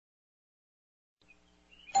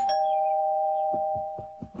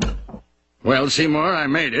Well, Seymour, I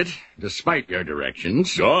made it, despite your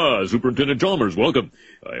directions. Ah, Superintendent Chalmers, welcome.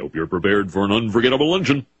 I hope you're prepared for an unforgettable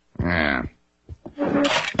luncheon. Yeah.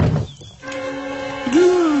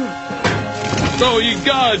 Oh, ye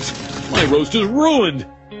gods! My roast is ruined!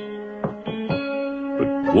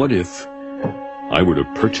 But what if I were to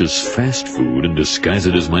purchase fast food and disguise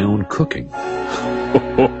it as my own cooking?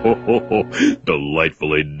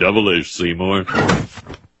 Delightfully devilish, Seymour.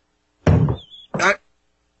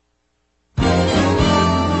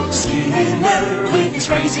 Skinner with his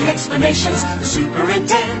crazy explanations. The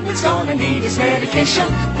superintendent's gonna need his medication.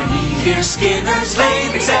 When he hears Skinner's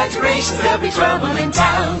lame exaggerations, there'll be trouble in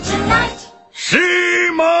town tonight.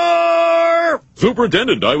 Seymour!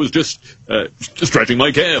 Superintendent, I was just stretching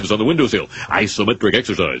my calves on the windowsill. Isometric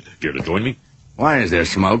exercise. Care to join me? Why is there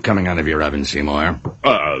smoke coming out of your oven, Seymour?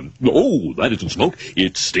 Oh, that isn't smoke.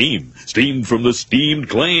 It's steam. Steam from the steamed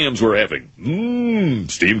clams we're having.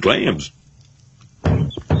 Steamed clams.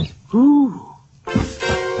 Ooh.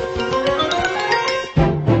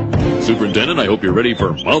 Superintendent, I hope you're ready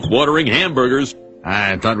for mouth-watering hamburgers.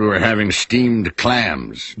 I thought we were having steamed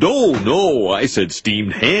clams. No, I said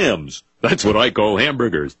steamed hams. That's what I call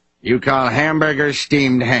hamburgers. You call hamburgers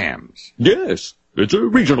steamed hams? Yes, it's a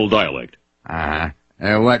regional dialect.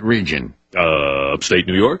 What region? Upstate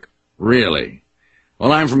New York? Really?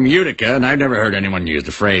 Well, I'm from Utica, and I've never heard anyone use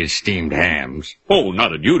the phrase steamed hams. Oh,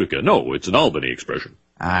 not in Utica. No, it's an Albany expression.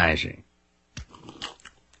 I see.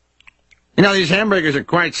 You know, these hamburgers are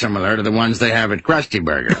quite similar to the ones they have at Krusty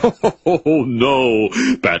Burger. Oh, no.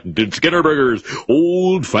 Patented Skinner Burgers.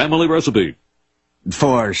 Old family recipe.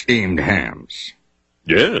 For steamed hams.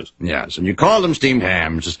 Yes. Yes, and you call them steamed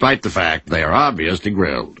hams despite the fact they are obviously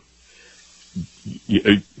grilled.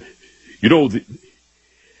 You know,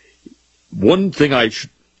 one thing I should...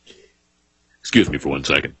 Excuse me for 1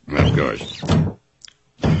 second. Of course.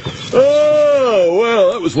 Oh,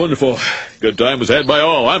 well, that was wonderful. Good time was had by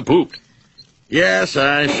all. I'm pooped. Yes,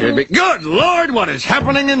 I should be. Good Lord, what is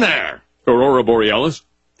happening in there? Aurora Borealis?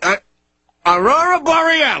 Aurora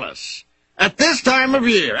Borealis. At this time of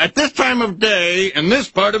year, at this time of day, in this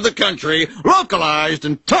part of the country, localized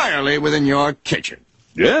entirely within your kitchen.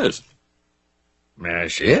 Yes.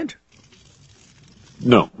 That's it?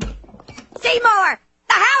 No. Seymour!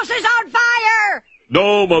 The house is on fire!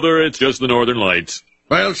 No, Mother, it's just the Northern Lights.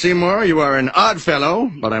 Well, Seymour, you are an odd fellow,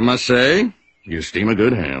 but I must say, you steam a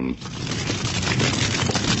good ham.